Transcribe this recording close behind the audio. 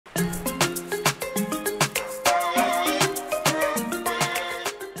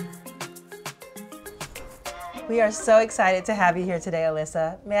We are so excited to have you here today,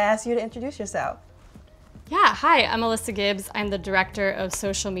 Alyssa. May I ask you to introduce yourself? Yeah, hi, I'm Alyssa Gibbs. I'm the Director of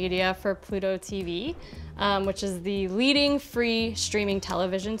Social Media for Pluto TV, which is the leading free streaming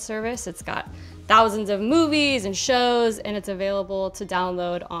television service. It's got thousands of movies and shows, and it's available to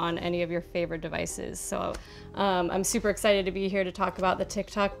download on any of your favorite devices. So I'm super excited to be here to talk about the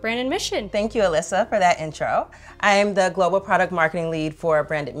TikTok brand and mission. Thank you, Alyssa, for that intro. I am the Global Product Marketing Lead for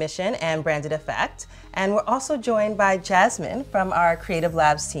Branded Mission and Branded Effect. And we're also joined by Jasmine from our Creative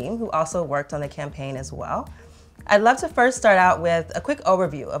Labs team, who also worked on the campaign as well. I'd love to first start out with a quick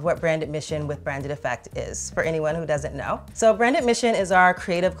overview of what Branded Mission with Branded Effect is, for anyone who doesn't know. So Branded Mission is our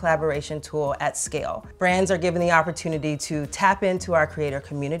creative collaboration tool at scale. Brands are given the opportunity to tap into our creator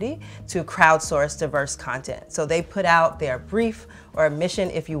community to crowdsource diverse content. So they put out their brief or mission,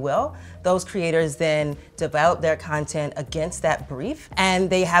 if you will. Those creators then develop their content against that brief, and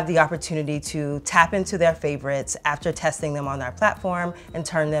they have the opportunity to tap into their favorites after testing them on our platform and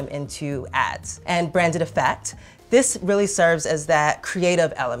turn them into ads. And Branded Effect, this really serves as that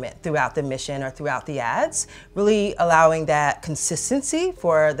creative element throughout the mission or throughout the ads, really allowing that consistency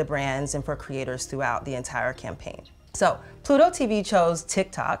for the brands and for creators throughout the entire campaign. So Pluto TV chose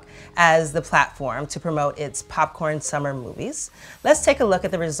TikTok as the platform to promote its popcorn summer movies. Let's take a look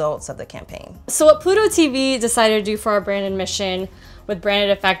at the results of the campaign. So what Pluto TV decided to do for our branded mission with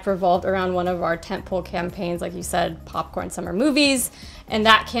Branded Effect revolved around one of our tentpole campaigns, like you said, popcorn summer movies. And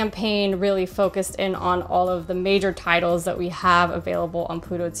that campaign really focused in on all of the major titles that we have available on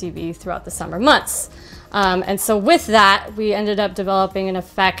Pluto TV throughout the summer months. And so with that, we ended up developing an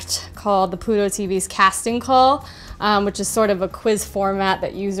effect called the Pluto TV's casting call, which is sort of a quiz format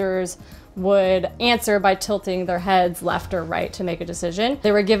that users would answer by tilting their heads left or right to make a decision.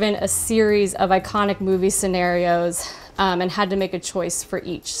 They were given a series of iconic movie scenarios and had to make a choice for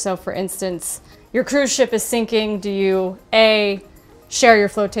each. So for instance, your cruise ship is sinking. Do you A, share your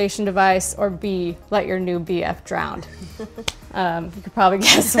flotation device, or B, let your new BF drown? You could probably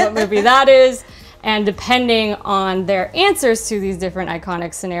guess what movie that is. And depending on their answers to these different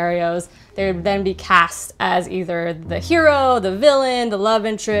iconic scenarios, they would then be cast as either the hero, the villain, the love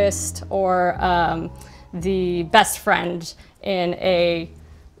interest, or the best friend in a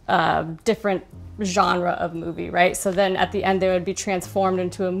different genre of movie, right? So then at the end, they would be transformed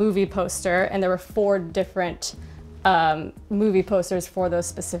into a movie poster, and there were 4 different movie posters for those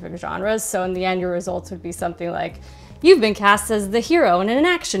specific genres. So in the end, your results would be something like, you've been cast as the hero in an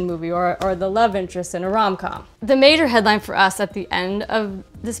action movie or the love interest in a rom-com. The major headline for us at the end of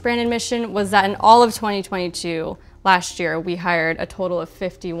this branded mission was that in all of 2022, last year, we hired a total of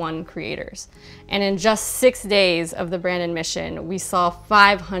 51 creators. And in just 6 days of the branded mission, we saw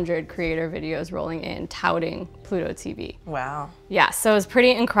 500 creator videos rolling in touting Pluto TV. Wow. Yeah, so it was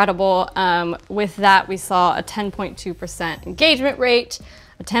pretty incredible. With that, we saw a 10.2% engagement rate,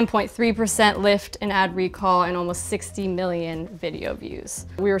 a 10.3% lift in ad recall, and almost 60 million video views.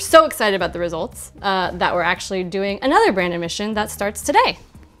 We were so excited about the results that we're actually doing another branded mission that starts today.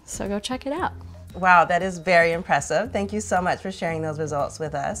 So go check it out. Wow, that is very impressive. Thank you so much for sharing those results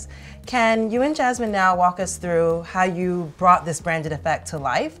with us. Can you and Jasmine now walk us through how you brought this branded effect to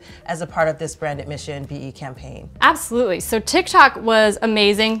life as a part of this Branded Mission BE campaign? Absolutely. So TikTok was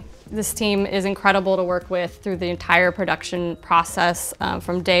amazing. This team is incredible to work with through the entire production process.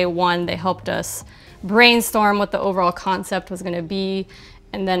 From day one, they helped us brainstorm what the overall concept was going to be,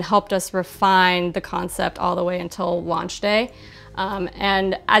 and then helped us refine the concept all the way until launch day.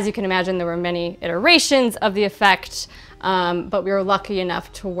 And as you can imagine, there were many iterations of the effect, but we were lucky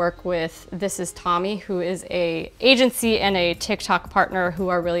enough to work with This Is Tommy, who is an agency and a TikTok partner who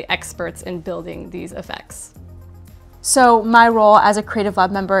are really experts in building these effects. So my role as a Creative Lab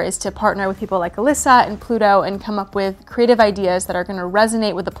member is to partner with people like Alyssa and Pluto and come up with creative ideas that are going to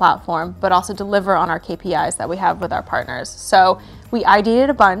resonate with the platform, but also deliver on our KPIs that we have with our partners. So we ideated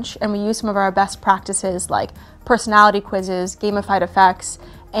a bunch, and we used some of our best practices like personality quizzes, gamified effects,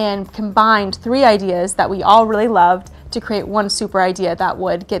 and combined 3 ideas that we all really loved to create one super idea that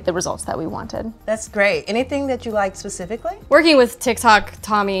would get the results that we wanted. That's great. Anything that you liked specifically? Working with TikTok,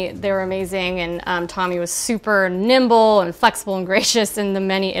 Tommy, they were amazing, and Tommy was super nimble and flexible and gracious in the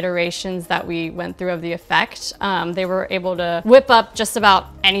many iterations that we went through of the effect. They were able to whip up just about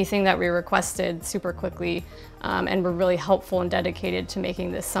anything that we requested super quickly, and were really helpful and dedicated to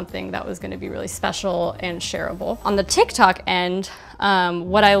making this something that was going to be really special and shareable. On the TikTok end,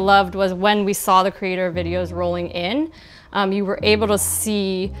 what I loved was when we saw the creator videos rolling in, you were able to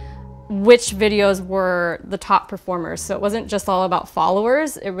see which videos were the top performers. So it wasn't just all about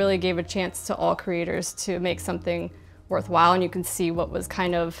followers, it really gave a chance to all creators to make something worthwhile, and you can see what was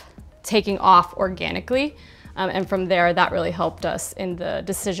kind of taking off organically. And from there, that really helped us in the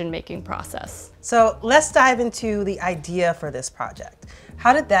decision-making process. So let's dive into the idea for this project.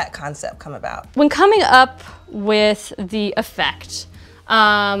 How did that concept come about? When coming up with the effect,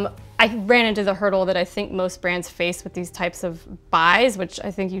 I ran into the hurdle that I think most brands face with these types of buys, which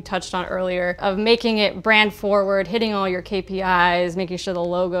I think you touched on earlier, of making it brand forward, hitting all your KPIs, making sure the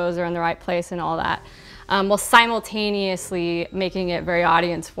logos are in the right place and all that, while simultaneously making it very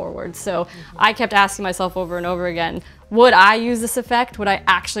audience forward. So I kept asking myself over and over again, would I use this effect? Would I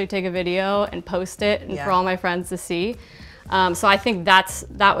actually take a video and post it and for all my friends to see? So I think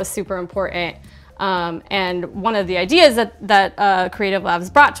that was super important. And one of the ideas that Creative Labs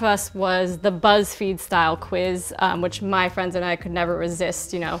brought to us was the BuzzFeed style quiz, which my friends and I could never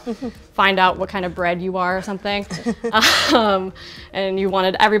resist, you know, find out what kind of bread you are or something. And you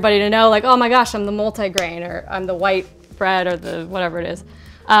wanted everybody to know, like, oh my gosh, I'm the multigrain, or I'm the white bread, or the whatever it is.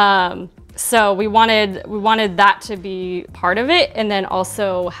 So we wanted that to be part of it, and then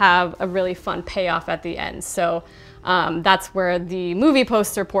also have a really fun payoff at the end. So that's where the movie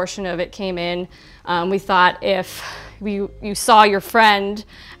poster portion of it came in. We thought if you saw your friend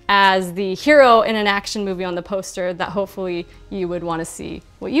as the hero in an action movie on the poster, that hopefully you would want to see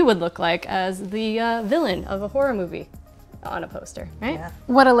what you would look like as the villain of a horror movie on a poster, right? Yeah.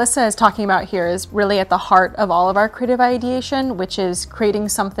 What Alyssa is talking about here is really at the heart of all of our creative ideation, which is creating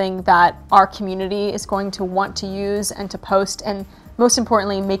something that our community is going to want to use and to post, and most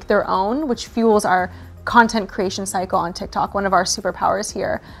importantly, make their own, which fuels our content creation cycle on TikTok, one of our superpowers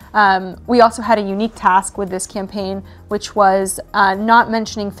here. We also had a unique task with this campaign, which was not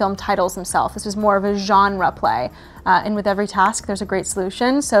mentioning film titles themselves. This was more of a genre play. And with every task, there's a great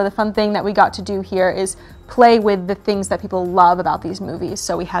solution. So the fun thing that we got to do here is play with the things that people love about these movies.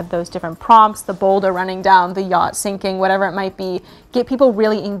 So we had those different prompts, the boulder running down, the yacht sinking, whatever it might be, get people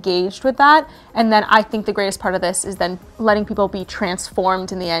really engaged with that. And then I think the greatest part of this is then letting people be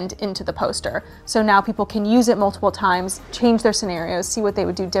transformed in the end into the poster. So now people can use it multiple times, change their scenarios, see what they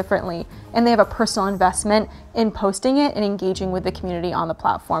would do differently, and they have a personal investment in posting it and engaging with the community on the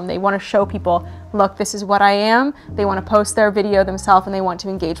platform. They want to show people, look, this is what I am. They want to post their video themselves, and they want to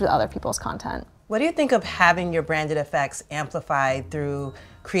engage with other people's content. What do you think of having your branded effects amplified through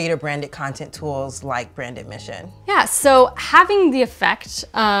creator branded content tools like Branded Mission? Yeah, so having the effect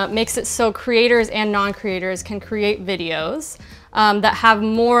makes it so creators and non-creators can create videos that have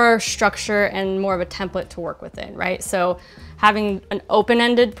more structure and more of a template to work within, right? So having an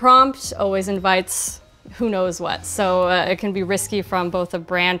open-ended prompt always invites who knows what. So it can be risky from both a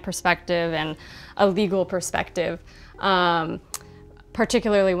brand perspective and a legal perspective.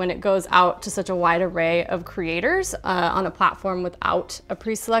 Particularly when it goes out to such a wide array of creators on a platform without a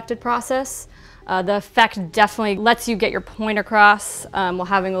pre-selected process. The effect definitely lets you get your point across while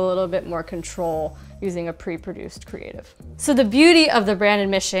having a little bit more control using a pre-produced creative. So the beauty of the Branded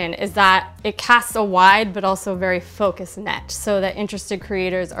Mission is that it casts a wide but also very focused net so that interested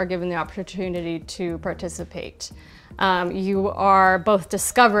creators are given the opportunity to participate. You are both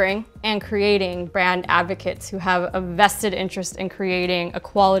discovering and creating brand advocates who have a vested interest in creating a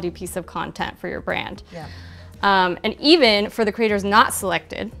quality piece of content for your brand. Yeah. And even for the creators not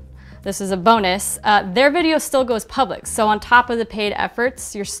selected, this is a bonus, their video still goes public. So on top of the paid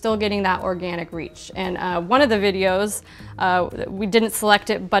efforts, you're still getting that organic reach. And one of the videos, we didn't select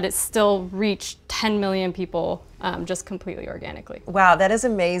it, but it still reached 10 million people just completely organically. Wow, that is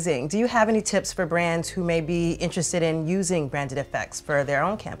amazing. Do you have any tips for brands who may be interested in using branded effects for their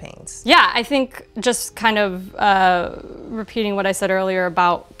own campaigns? Yeah, I think just kind of repeating what I said earlier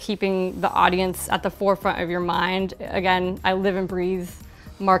about keeping the audience at the forefront of your mind. Again, I live and breathe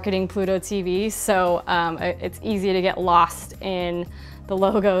marketing Pluto TV, so it's easy to get lost in the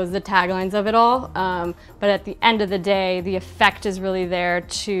logos, the taglines of it all. But at the end of the day, the effect is really there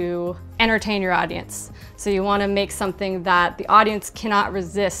to entertain your audience. So you want to make something that the audience cannot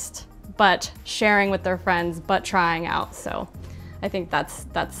resist, but sharing with their friends, but trying out. So I think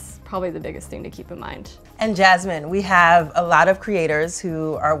that's probably the biggest thing to keep in mind. And Jasmine, we have a lot of creators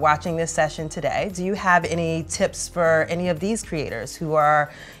who are watching this session today. Do you have any tips for any of these creators who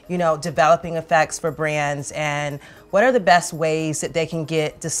are, you know, developing effects for brands, and what are the best ways that they can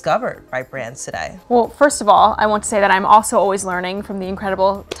get discovered by brands today? Well, first of all, I want to say that I'm also always learning from the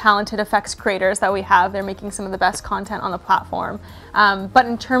incredible, talented effects creators that we have. They're making some of the best content on the platform. But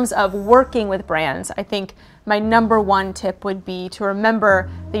in terms of working with brands, I think my #1 tip would be to remember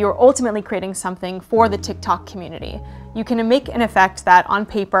that you're ultimately creating something for the TikTok community. You can make an effect that on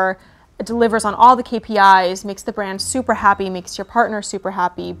paper delivers on all the KPIs, makes the brand super happy, makes your partner super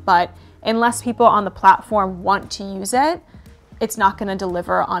happy, but unless people on the platform want to use it, it's not going to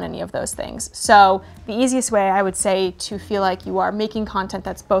deliver on any of those things. So the easiest way, I would say, to feel like you are making content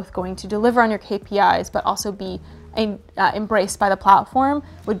that's both going to deliver on your KPIs but also be embraced by the platform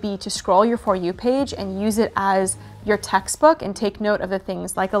would be to scroll your For You page and use it as your textbook and take note of the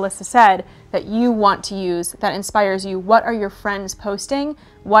things, like Alyssa said, that you want to use, that inspires you. What are your friends posting?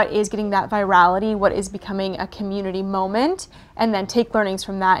 What is getting that virality? What is becoming a community moment? And then take learnings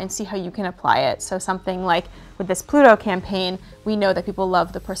from that and see how you can apply it. So something like with this Pluto campaign, we know that people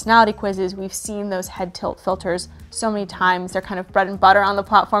love the personality quizzes. We've seen those head tilt filters so many times. They're kind of bread and butter on the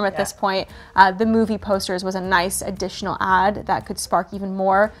platform at this point. The movie posters was a nice additional ad that could spark even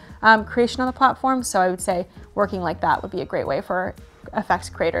more creation on the platform. So I would say working like that would be a great way for effects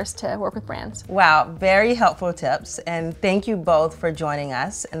creators to work with brands. Wow, very helpful tips. And thank you both for joining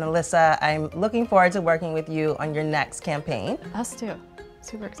us. And Alyssa, I'm looking forward to working with you on your next campaign. Us too.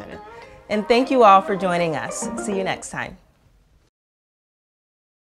 Super excited. And thank you all for joining us. See you next time.